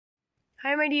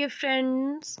Hi, my dear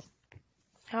friends.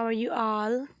 How are you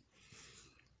all?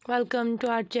 Welcome to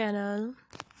our channel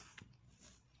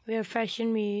where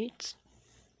fashion meets.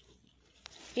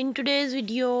 In today's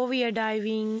video, we are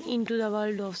diving into the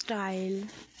world of style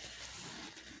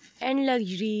and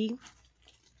luxury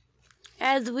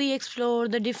as we explore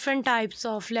the different types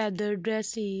of leather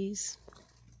dresses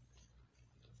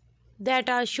that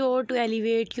are sure to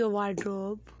elevate your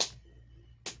wardrobe.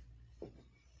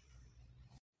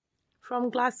 From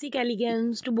classic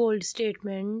elegance to bold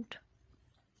statement,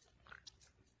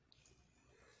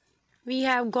 we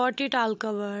have got it all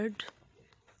covered.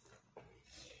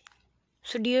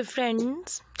 So, dear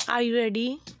friends, are you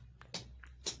ready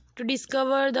to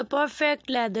discover the perfect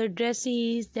leather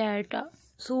dresses that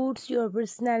suits your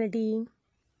personality?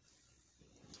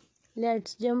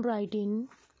 Let's jump right in.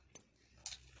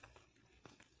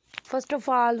 First of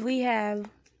all, we have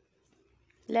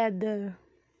leather,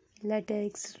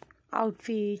 latex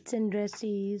outfits and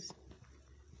dresses.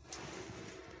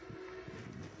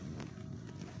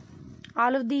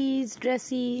 All of these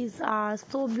dresses are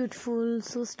so beautiful,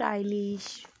 so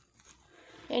stylish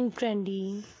and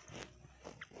trendy.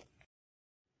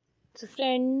 So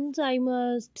friends, I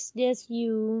must suggest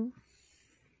you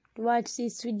to watch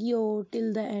this video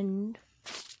till the end.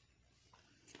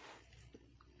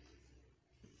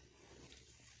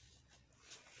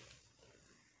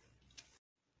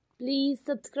 Please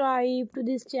subscribe to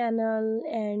this channel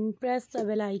and press the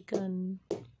bell icon.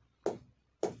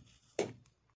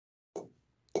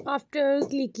 After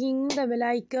clicking the bell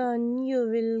icon, you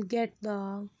will get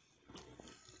the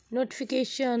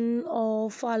notification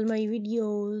of all my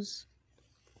videos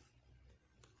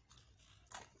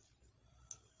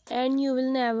and you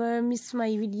will never miss my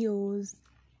videos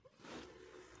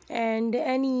and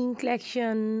any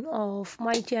collection of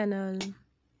my channel.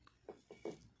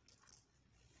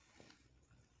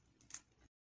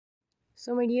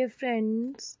 So my dear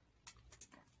friends,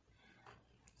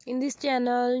 in this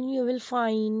channel you will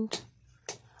find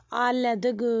all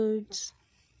leather goods.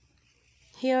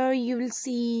 Here you will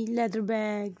see leather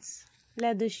bags,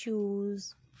 leather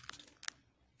shoes,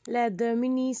 leather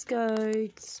mini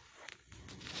skirts,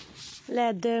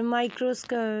 leather micro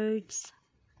skirts,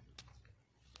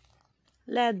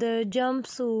 leather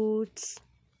jumpsuits,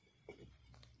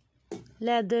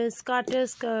 leather skater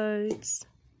skirts,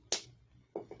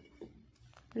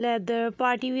 leather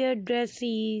party-wear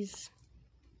dresses,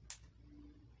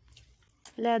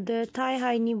 leather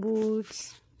thigh-high knee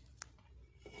boots,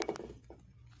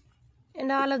 and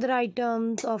all other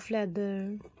items of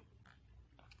leather.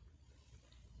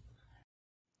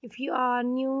 If you are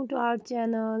new to our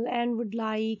channel and would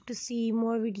like to see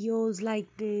more videos like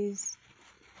this,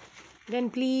 then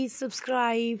please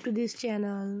subscribe to this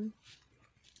channel.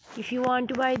 If you want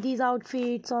to buy these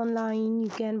outfits online, you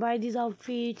can buy these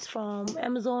outfits from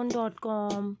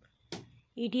Amazon.com,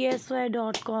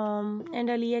 ETSY.com and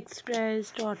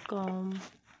AliExpress.com.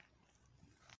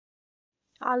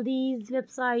 All these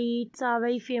websites are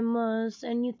very famous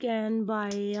and you can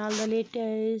buy all the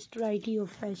latest variety of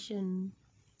fashion.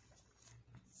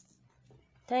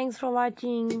 Thanks for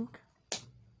watching.